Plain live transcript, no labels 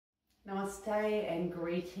Namaste and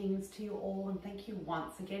greetings to you all, and thank you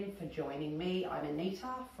once again for joining me. I'm Anita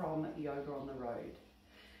from Yoga on the Road.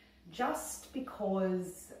 Just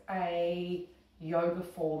because a yoga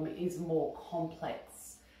form is more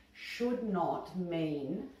complex should not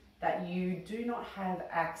mean that you do not have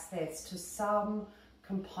access to some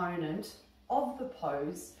component of the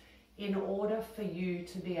pose in order for you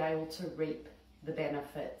to be able to reap the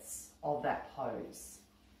benefits of that pose.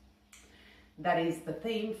 That is the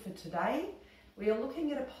theme for today. We are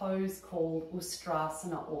looking at a pose called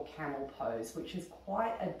Ustrasana or camel pose, which is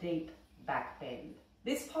quite a deep back bend.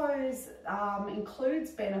 This pose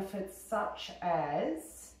includes benefits such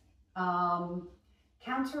as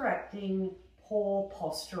counteracting poor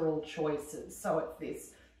postural choices. So it's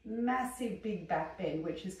this massive big back bend,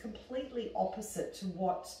 which is completely opposite to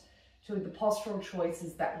the postural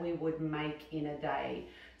choices that we would make in a day.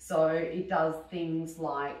 So it does things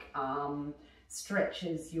like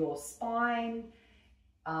stretches your spine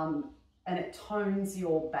and it tones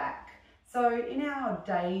your back. So in our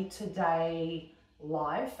day-to-day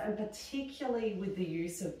life, and particularly with the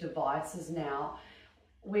use of devices now,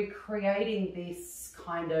 we're creating this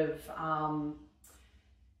kind of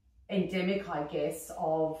endemic, I guess,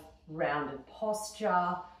 of rounded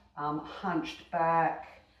posture, hunched back.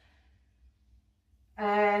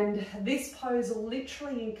 And this pose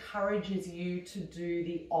literally encourages you to do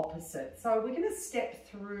the opposite. So we're going to step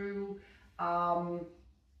through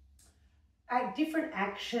different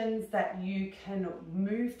actions that you can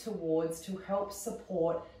move towards to help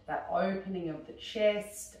support that opening of the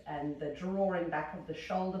chest and the drawing back of the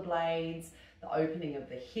shoulder blades, the opening of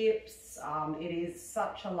the hips. It is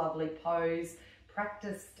such a lovely pose,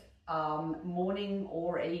 practiced morning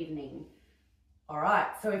or evening. All right,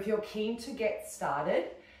 so if you're keen to get started,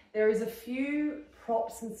 there is a few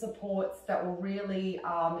props and supports that will really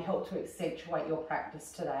help to accentuate your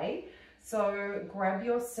practice today. So grab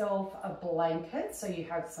yourself a blanket so you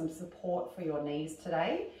have some support for your knees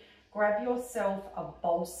today. Grab yourself a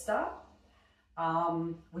bolster,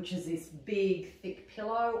 which is this big, thick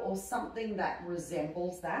pillow or something that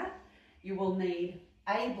resembles that. You will need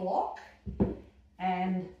a block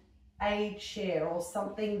and a chair or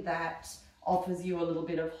something that offers you a little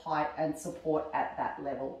bit of height and support at that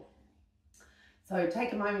level. So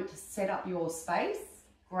take a moment to set up your space,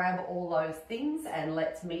 grab all those things, and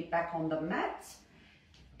let's meet back on the mat.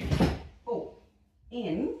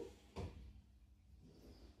 In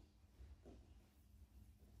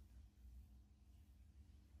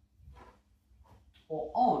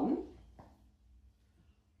or on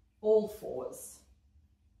all fours.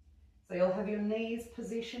 So you'll have your knees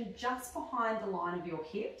positioned just behind the line of your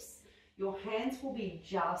hips. Your hands will be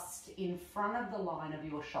just in front of the line of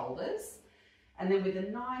your shoulders. And then with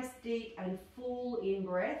a nice deep and full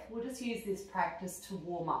in-breath, we'll just use this practice to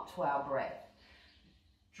warm up to our breath.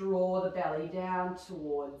 Draw the belly down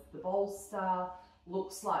towards the bolster,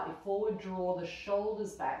 look slightly forward, draw the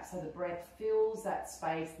shoulders back so the breath fills that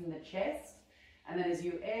space in the chest. And then as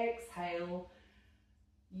you exhale,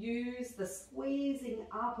 use the squeezing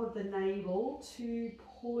up of the navel to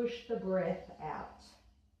push the breath out.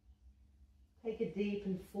 Take a deep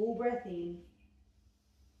and full breath in.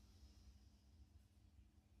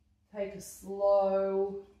 Take a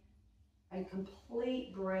slow and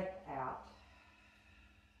complete breath out.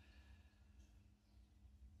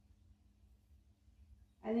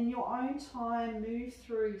 And in your own time, move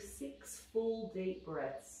through 6 full deep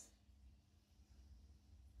breaths.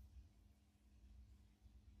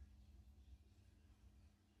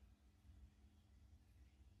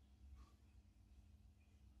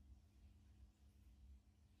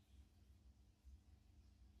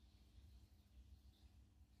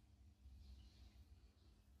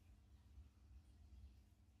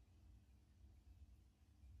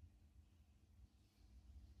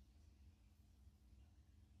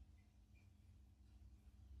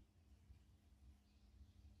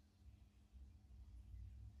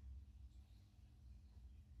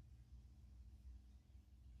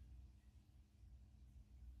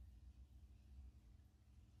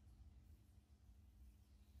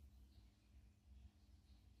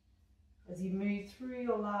 As you move through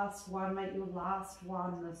your last one, make your last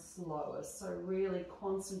one the slowest. So really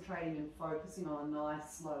concentrating and focusing on a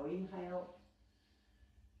nice slow inhale.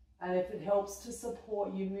 And if it helps to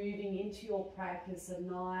support you moving into your practice, a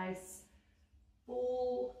nice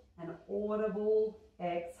full and audible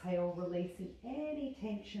exhale, releasing any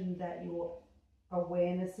tension that your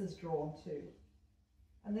awareness is drawn to.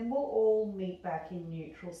 And then we'll all meet back in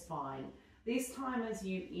neutral spine. This time as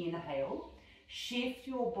you inhale, shift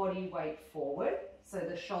your body weight forward so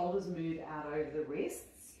the shoulders move out over the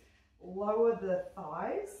wrists. Lower the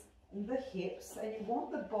thighs. And hips, and you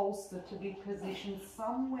want the bolster to be positioned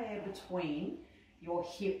somewhere between your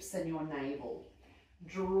hips and your navel.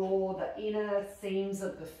 Draw the inner seams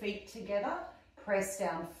of the feet together, press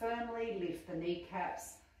down firmly, lift the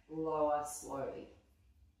kneecaps, lower slowly.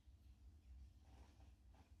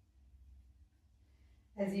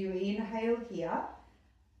 As you inhale here,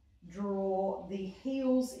 draw the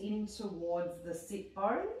heels in towards the sit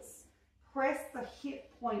bones. Press the hip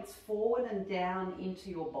points forward and down into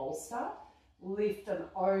your bolster. Lift and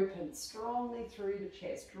open strongly through the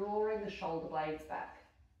chest, drawing the shoulder blades back.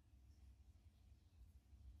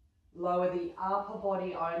 Lower the upper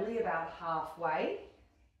body only about halfway.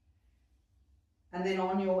 And then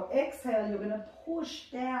on your exhale, you're going to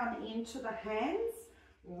push down into the hands,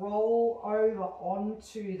 roll over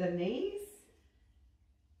onto the knees,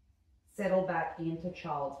 settle back into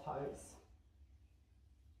child's pose.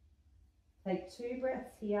 Take 2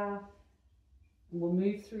 breaths here, and we'll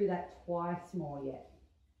move through that twice more yet.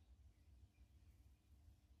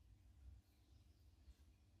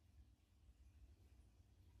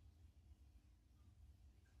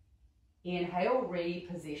 Inhale,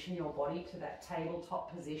 reposition your body to that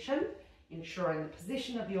tabletop position, ensuring the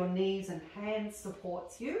position of your knees and hands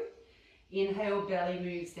supports you. Inhale, belly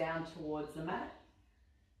moves down towards the mat.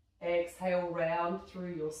 Exhale, round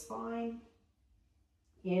through your spine.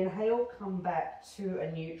 Inhale, come back to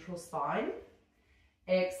a neutral spine.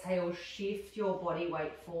 Exhale, shift your body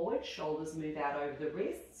weight forward, shoulders move out over the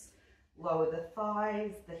wrists. Lower the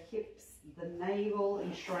thighs, the hips, the navel,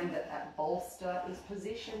 ensuring that that bolster is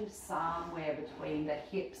positioned somewhere between the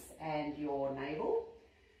hips and your navel.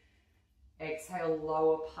 Exhale,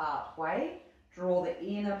 lower part way. Draw the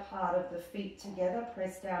inner part of the feet together,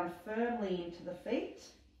 press down firmly into the feet.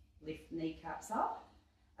 Lift kneecaps up,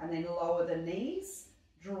 and then lower the knees.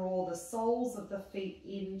 Draw the soles of the feet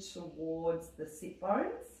in towards the sit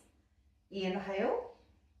bones. Inhale,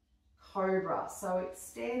 cobra. So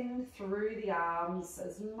extend through the arms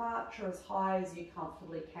as much or as high as you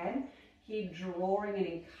comfortably can. Keep drawing and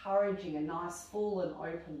encouraging a nice full and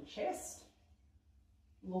open chest.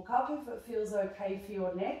 Look up if it feels okay for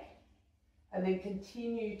your neck, and then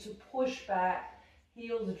continue to push back,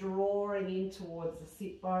 heels drawing in towards the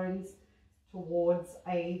sit bones, towards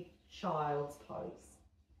a child's pose.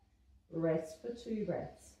 Rest for 2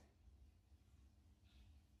 breaths.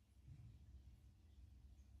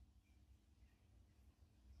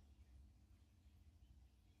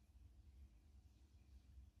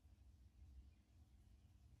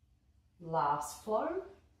 Last flow,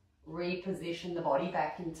 reposition the body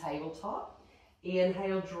back in tabletop.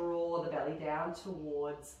 Inhale, draw the belly down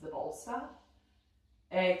towards the bolster.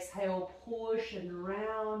 Exhale, push and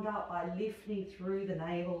round up by lifting through the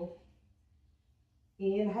navel.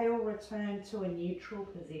 Inhale, return to a neutral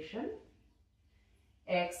position.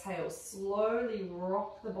 Exhale, slowly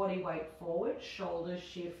rock the body weight forward, shoulders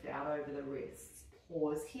shift out over the wrists.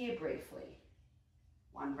 Pause here briefly.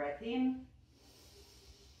 1 breath in.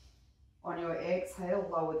 On your exhale,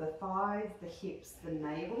 lower the thighs, the hips, the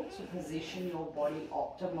navel to position your body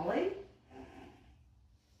optimally.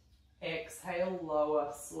 Exhale,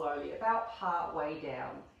 lower slowly, about part way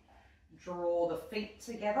down. Draw the feet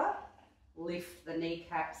together, lift the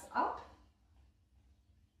kneecaps up,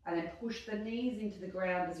 and then push the knees into the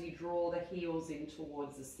ground as you draw the heels in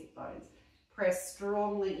towards the sit bones. Press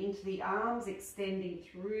strongly into the arms, extending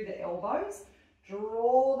through the elbows.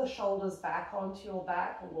 Draw the shoulders back onto your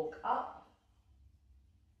back, look up.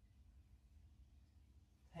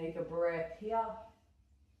 Take a breath here.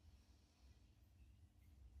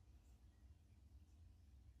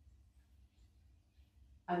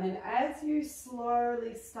 And then as you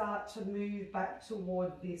slowly start to move back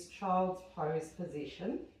toward this child's pose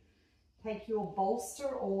position, take your bolster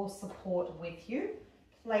or support with you,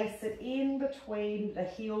 place it in between the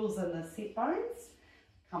heels and the sit bones,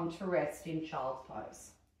 come to rest in child's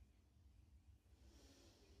pose.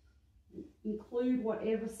 Include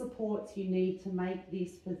whatever supports you need to make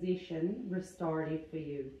this position restorative for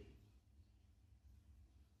you.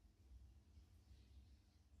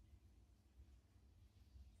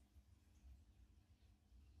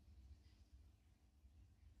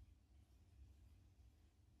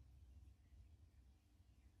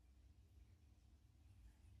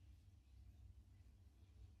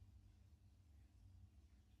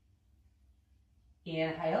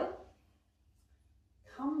 Inhale,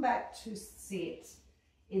 come back to sit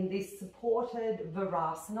in this supported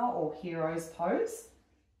Virasana or hero's pose.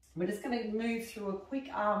 We're just going to move through a quick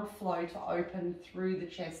arm flow to open through the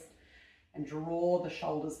chest and draw the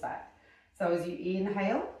shoulders back. So as you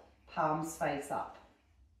inhale, palms face up.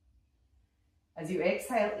 As you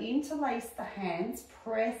exhale, interlace the hands,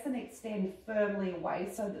 press and extend firmly away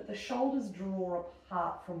so that the shoulders draw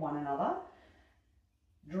apart from one another.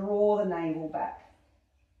 Draw the navel back.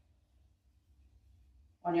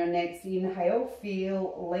 On your next inhale,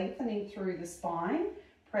 feel lengthening through the spine.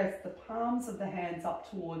 Press the palms of the hands up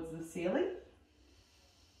towards the ceiling.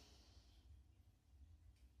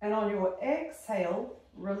 And on your exhale,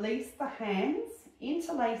 release the hands,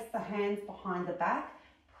 interlace the hands behind the back,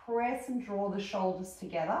 press and draw the shoulders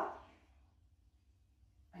together.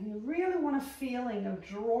 And you really want a feeling of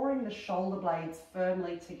drawing the shoulder blades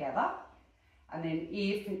firmly together. And then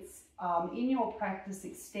if it's in your practice,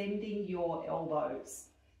 extending your elbows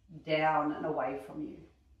down and away from you.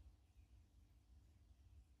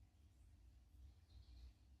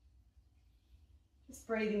 Just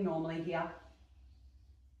breathing normally here.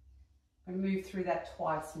 And move through that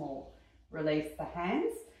twice more. Release the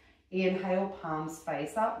hands. Inhale, palms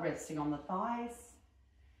face up, resting on the thighs.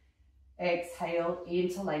 Exhale,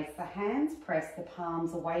 interlace the hands, press the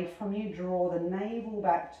palms away from you, draw the navel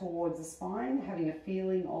back towards the spine, having a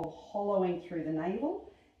feeling of hollowing through the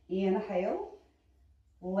navel. Inhale,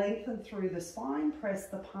 lengthen through the spine, press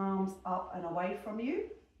the palms up and away from you.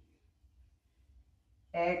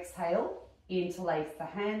 Exhale, interlace the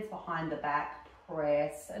hands behind the back,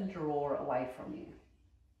 press and draw away from you.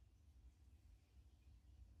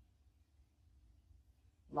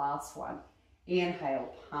 Last one.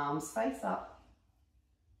 Inhale, palms face up.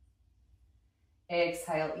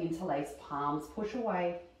 Exhale, interlace palms, push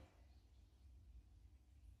away.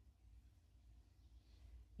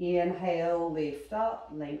 Inhale, lift up,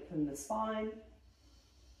 lengthen the spine.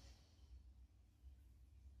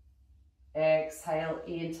 Exhale,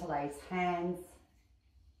 interlace hands.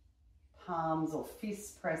 Palms or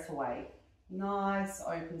fists press away. Nice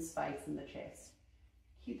open space in the chest.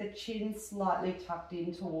 Keep the chin slightly tucked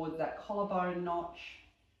in towards that collarbone notch,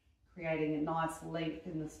 creating a nice length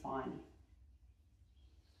in the spine.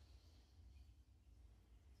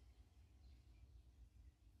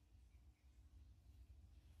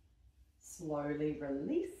 Slowly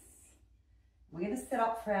release. We're going to set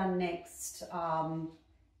up for our next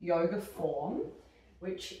yoga form,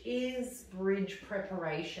 which is bridge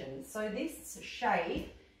preparation. So this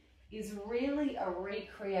shape is really a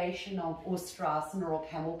recreation of Ustrasana or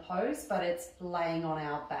camel pose, but it's laying on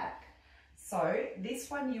our back. So this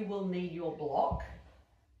one you will need your block.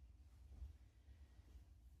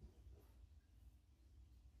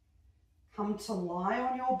 Come to lie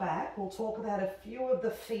on your back. We'll talk about a few of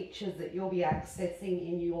the features that you'll be accessing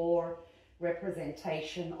in your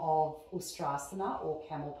representation of Ustrasana or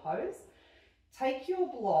camel pose. Take your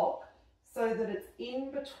block so that it's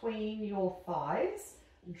in between your thighs.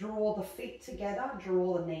 Draw the feet together,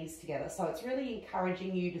 draw the knees together. So it's really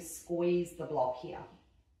encouraging you to squeeze the block here.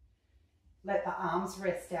 Let the arms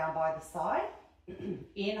rest down by the side.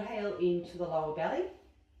 Inhale into the lower belly.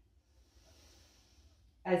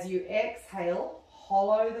 As you exhale,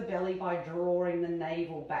 hollow the belly by drawing the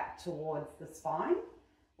navel back towards the spine.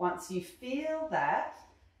 Once you feel that,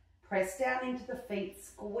 press down into the feet,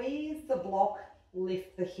 squeeze the block,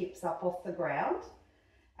 lift the hips up off the ground.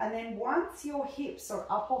 And then once your hips are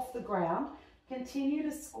up off the ground, continue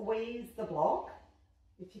to squeeze the block.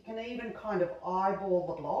 If you can even kind of eyeball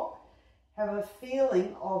the block, have a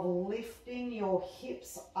feeling of lifting your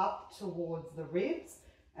hips up towards the ribs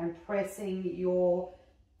and pressing your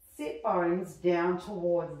sit bones down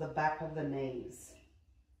towards the back of the knees.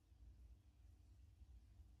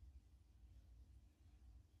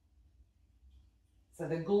 So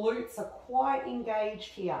the glutes are quite engaged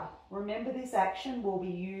here. Remember, this action we'll be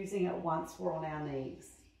using it once we're on our knees.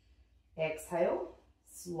 Exhale,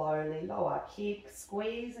 slowly lower. Keep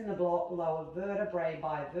squeezing the block, lower vertebrae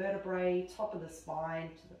by vertebrae, top of the spine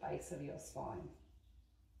to the base of your spine.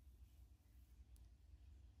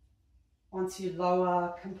 Once you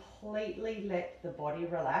lower, completely let the body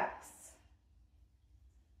relax.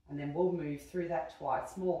 And then we'll move through that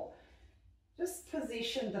twice more. Just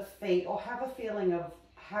position the feet or have a feeling of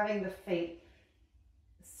having the feet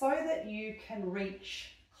so that you can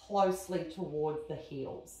reach closely towards the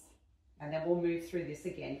heels. And then we'll move through this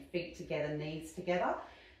again. Feet together, knees together,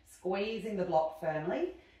 squeezing the block firmly.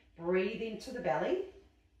 Breathe into the belly.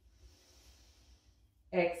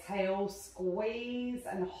 Exhale, squeeze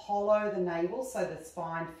and hollow the navel so the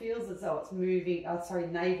spine feels as though it's moving,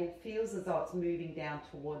 navel feels as though it's moving down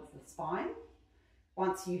towards the spine.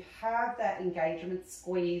 Once you have that engagement,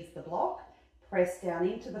 squeeze the block, press down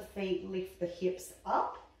into the feet, lift the hips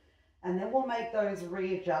up, and then we'll make those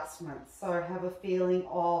readjustments. So have a feeling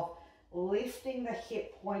of lifting the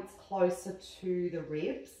hip points closer to the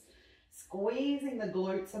ribs, Squeezing the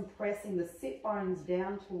glutes and pressing the sit bones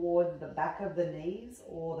down towards the back of the knees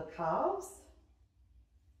or the calves.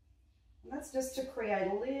 And that's just to create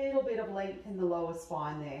a little bit of length in the lower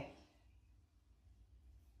spine there.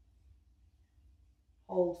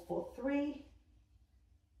 Hold for 3,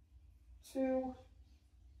 2,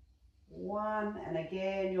 1, and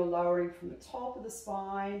again you're lowering from the top of the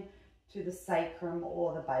spine to the sacrum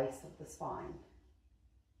or the base of the spine.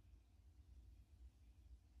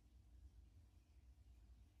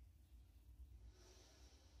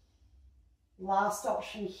 Last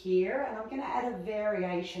option here, and I'm going to add a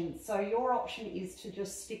variation. So your option is to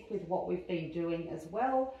just stick with what we've been doing as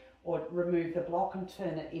well, or remove the block and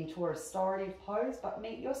turn it into a restorative pose, but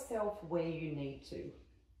meet yourself where you need to.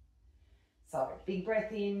 So big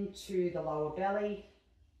breath into the lower belly.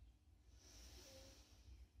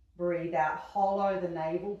 Breathe out, hollow the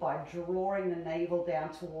navel by drawing the navel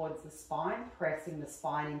down towards the spine, pressing the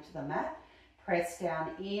spine into the mat. Press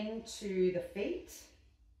down into the feet.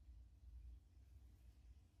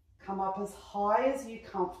 Come up as high as you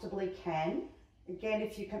comfortably can. Again,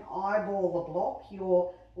 if you can eyeball the block,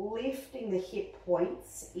 you're lifting the hip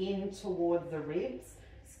points in towards the ribs,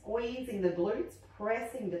 squeezing the glutes,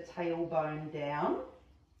 pressing the tailbone down.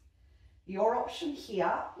 Your option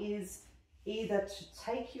here is either to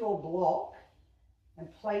take your block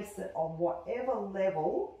and place it on whatever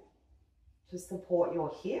level to support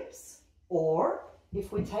your hips, or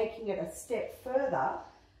if we're taking it a step further,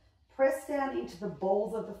 press down into the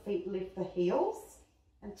balls of the feet, lift the heels,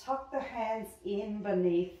 and tuck the hands in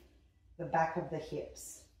beneath the back of the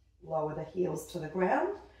hips. Lower the heels to the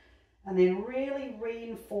ground, and then really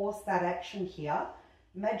reinforce that action here.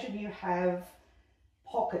 Imagine you have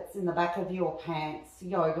pockets in the back of your pants,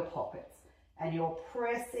 yoga pockets, and you're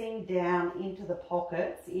pressing down into the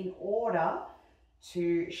pockets in order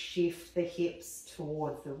to shift the hips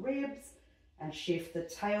towards the ribs and shift the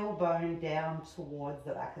tailbone down towards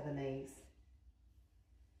the back of the knees.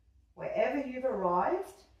 Wherever you've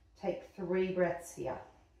arrived, take 3 breaths here.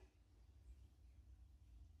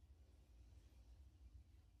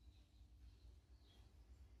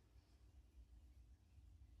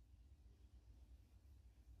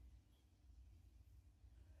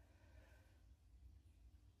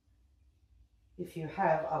 If you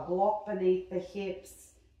have a block beneath the hips,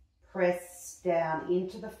 press down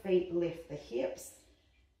into the feet, lift the hips.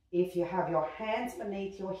 If you have your hands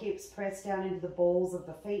beneath your hips, press down into the balls of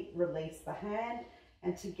the feet, release the hand,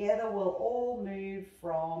 and together we'll all move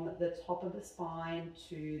from the top of the spine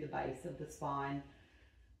to the base of the spine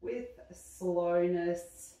with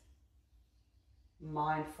slowness,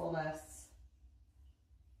 mindfulness,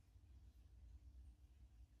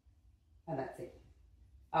 and that's it.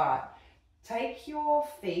 All right. Take your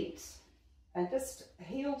feet and just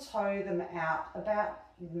heel toe them out about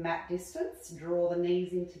mat distance. Draw the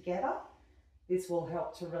knees in together. This will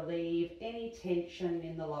help to relieve any tension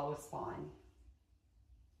in the lower spine.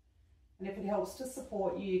 And if it helps to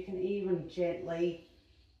support you, you can even gently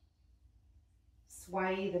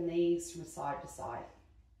sway the knees from side to side.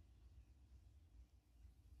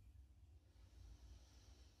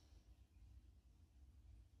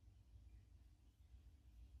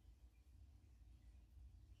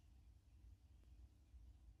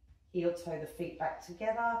 Heel toe the feet back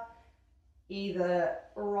together. Either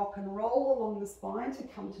rock and roll along the spine to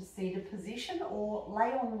come to seated position, or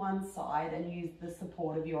lay on one side and use the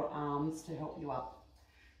support of your arms to help you up.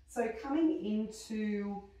 So coming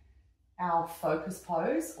into our focus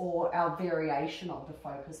pose, or our variation of the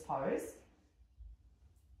focus pose.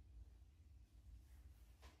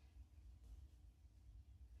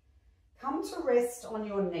 Come to rest on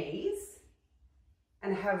your knees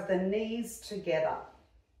and have the knees together.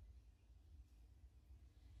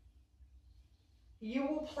 You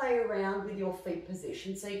will play around with your feet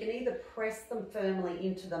position, so you can either press them firmly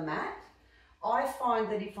into the mat. I find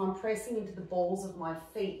that if I'm pressing into the balls of my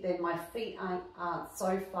feet, then my feet aren't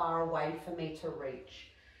so far away for me to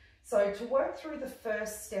reach. So to work through the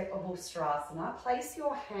first step of Ustrasana, place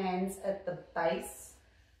your hands at the base,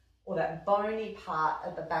 or that bony part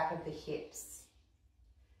at the back of the hips.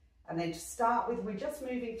 And then to start with, we're just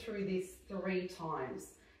moving through this 3 times.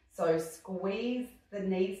 So squeeze the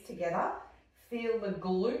knees together. Feel the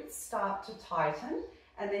glutes start to tighten,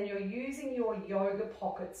 and then you're using your yoga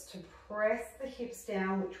pockets to press the hips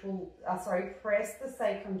down, which will, press the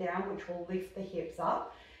sacrum down, which will lift the hips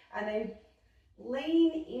up, and then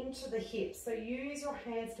lean into the hips. So use your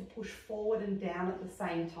hands to push forward and down at the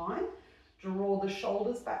same time. Draw the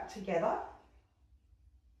shoulders back together.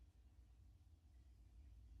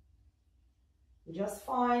 Just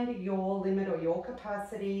find your limit or your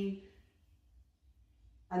capacity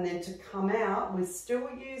And then to come out, we're still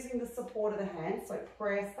using the support of the hands. So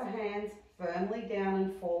press the hands firmly down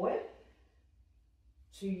and forward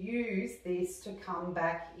to use this to come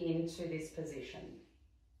back into this position.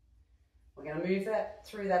 We're going to move that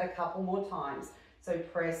through that a couple more times. So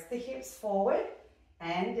press the hips forward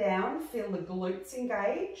and down. Feel the glutes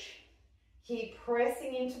engage. Keep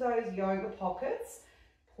pressing into those yoga pockets.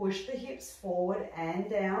 Push the hips forward and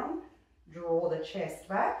down. Draw the chest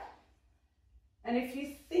back. And if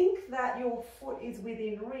you think that your foot is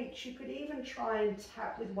within reach, you could even try and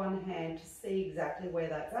tap with one hand to see exactly where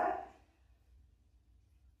that's at.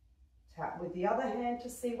 Tap with the other hand to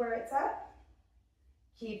see where it's at.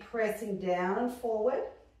 Keep pressing down and forward.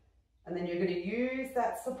 And then you're going to use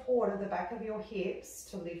that support of the back of your hips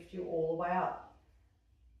to lift you all the way up.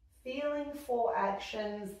 Feeling for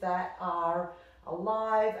actions that are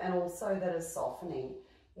alive and also that are softening.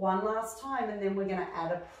 One last time, and then we're going to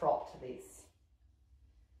add a prop to this.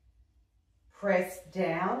 Press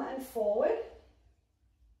down and forward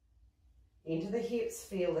into the hips.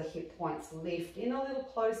 Feel the hip points lift in a little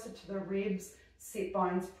closer to the ribs. Sit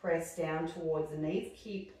bones press down towards the knees.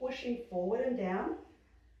 Keep pushing forward and down.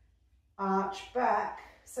 Arch back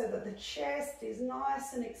so that the chest is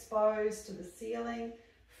nice and exposed to the ceiling.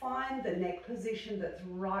 Find the neck position that's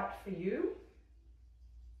right for you.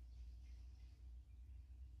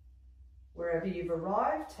 Wherever you've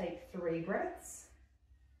arrived, take 3 breaths.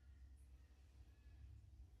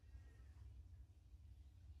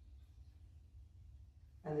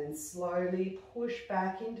 And then slowly push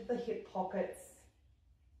back into the hip pockets.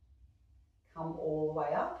 Come all the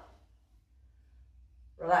way up.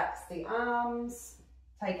 Relax the arms.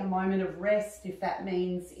 Take a moment of rest. If that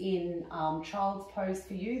means in child's pose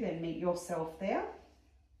for you, then meet yourself there.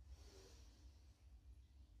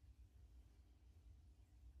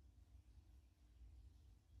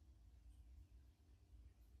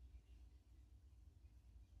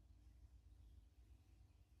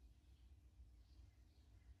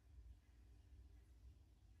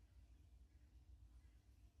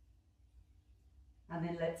 And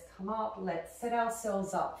then let's come up, let's set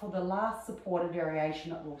ourselves up for the last supported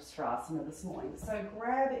variation at Ustrasana this morning. So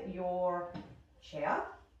grab your chair,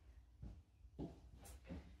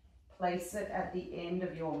 place it at the end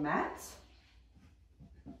of your mat,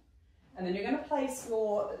 and then you're going to place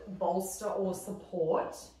your bolster or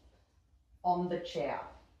support on the chair.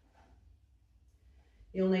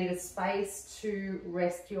 You'll need a space to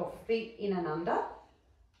rest your feet in and under.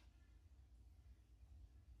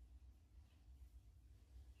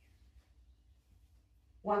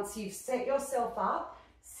 Once you've set yourself up,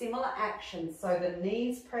 similar action. So the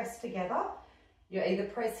knees press together. You're either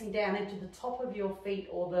pressing down into the top of your feet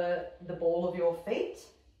or the ball of your feet.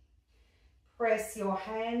 Press your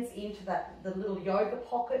hands into the little yoga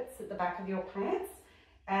pockets at the back of your pants.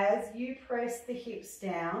 As you press the hips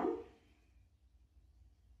down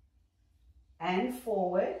and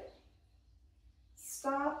forward,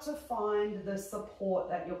 start to find the support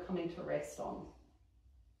that you're coming to rest on.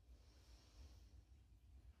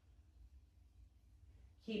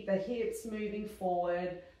 Keep the hips moving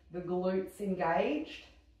forward, the glutes engaged,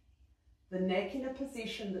 the neck in a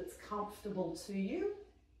position that's comfortable to you.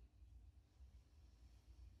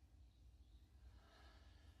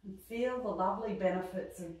 And feel the lovely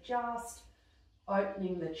benefits of just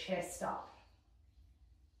opening the chest up.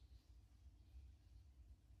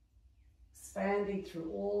 Expanding through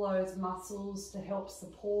all those muscles to help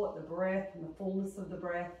support the breath and the fullness of the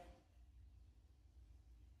breath.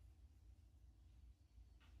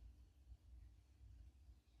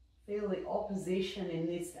 Feel the opposition in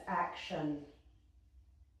this action.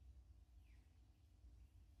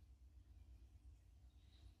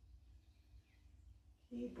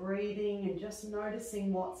 Keep breathing and just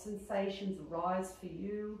noticing what sensations arise for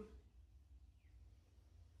you.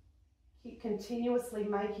 Keep continuously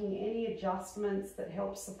making any adjustments that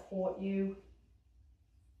help support you.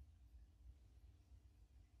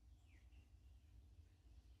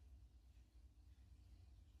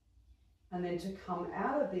 And then to come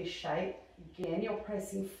out of this shape, again, you're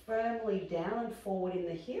pressing firmly down and forward in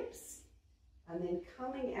the hips, and then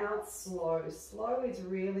coming out slow. Slow is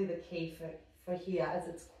really the key for here, as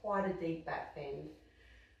it's quite a deep back bend.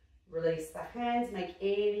 Release the hands, make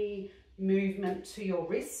any movement to your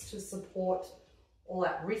wrists to support all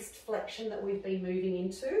that wrist flexion that we've been moving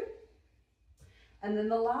into. And then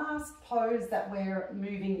the last pose that we're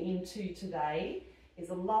moving into today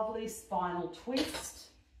is a lovely spinal twist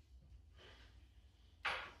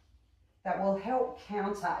that will help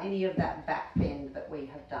counter any of that back bend that we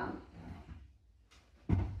have done.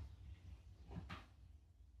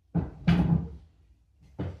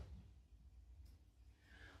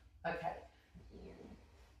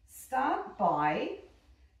 by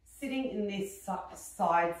sitting in this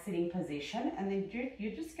side sitting position, and then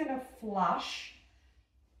you're just going to flush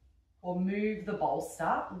or move the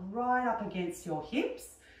bolster right up against your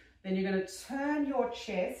hips. Then you're going to turn your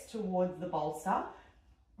chest towards the bolster,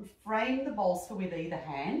 frame the bolster with either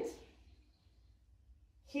hand,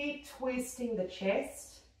 keep twisting the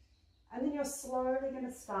chest, and then you're slowly going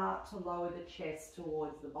to start to lower the chest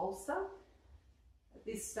towards the bolster. At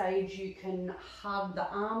this stage, you can hug the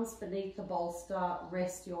arms beneath the bolster,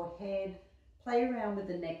 rest your head, play around with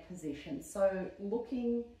the neck position. So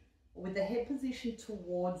looking with the head position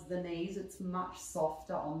towards the knees, it's much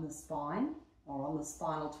softer on the spine or on the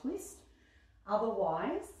spinal twist.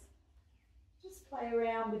 Otherwise, just play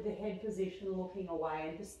around with the head position, looking away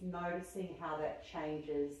and just noticing how that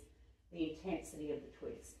changes the intensity of the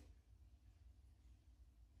twist.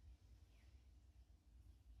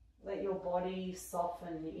 Let your body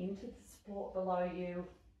soften into the support below you.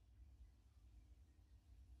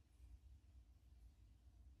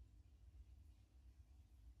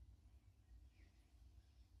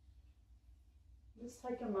 Just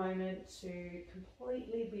take a moment to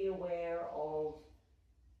completely be aware of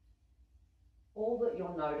all that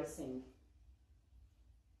you're noticing.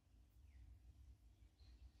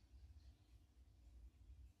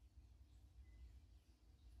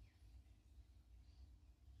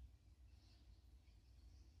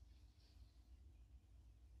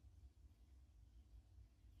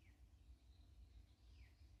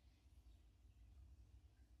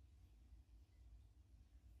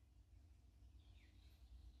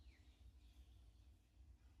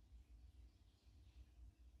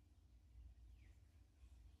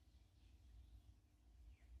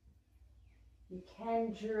 You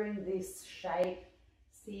can, during this shape,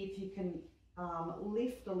 see if you can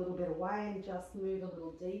lift a little bit away and just move a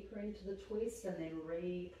little deeper into the twist, and then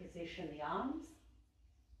reposition the arms.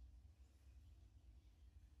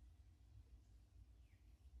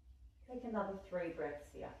 Take another 3 breaths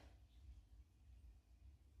here.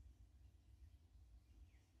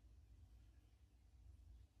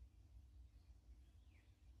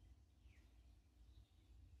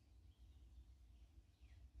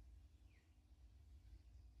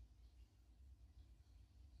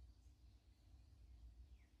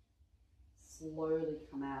 Slowly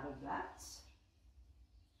come out of that.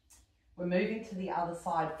 We're moving to the other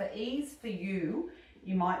side. For ease for you,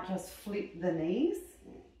 you might just flip the knees,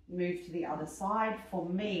 move to the other side. For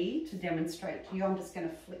me, to demonstrate to you, I'm just going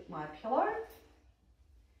to flip my pillow,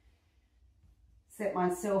 set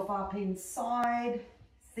myself up inside,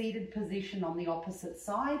 seated position on the opposite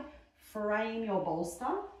side, frame your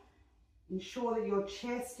bolster, ensure that your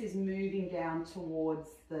chest is moving down towards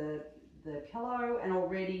the pillow, and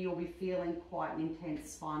already you'll be feeling quite an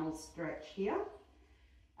intense spinal stretch here.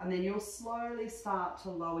 And then you'll slowly start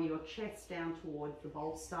to lower your chest down towards the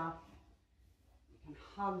bolster. You can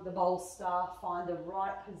hug the bolster, find the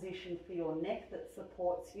right position for your neck that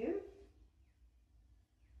supports you.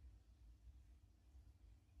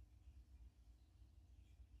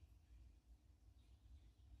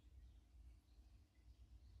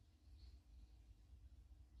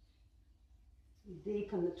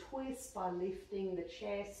 Deepen the twist by lifting the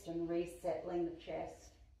chest and resettling the chest.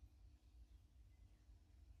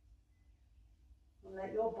 And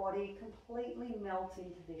let your body completely melt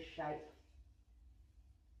into this shape.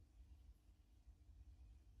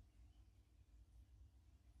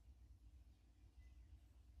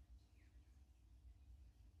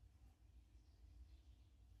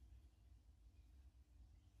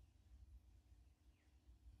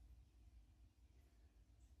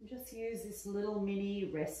 Just use this little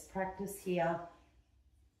mini rest practice here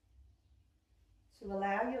to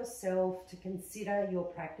allow yourself to consider your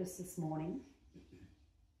practice this morning,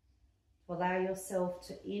 to allow yourself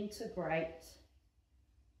to integrate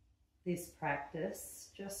this practice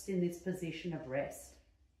just in this position of rest.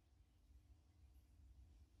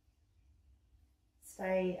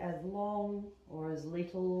 Stay as long or as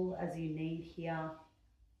little as you need here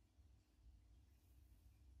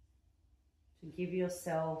to give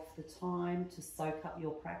yourself the time to soak up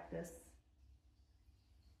your practice.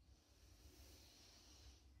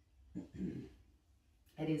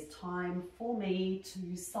 It is time for me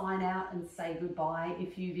to sign out and say goodbye.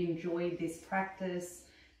 If you've enjoyed this practice,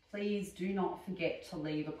 please do not forget to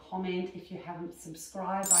leave a comment. If you haven't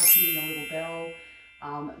subscribed by hitting the little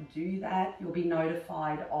bell, do that. You'll be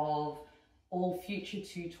notified of all future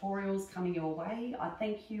tutorials coming your way. I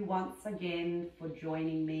thank you once again for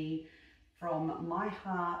joining me. From my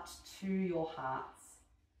heart to your hearts,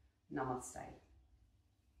 namaste.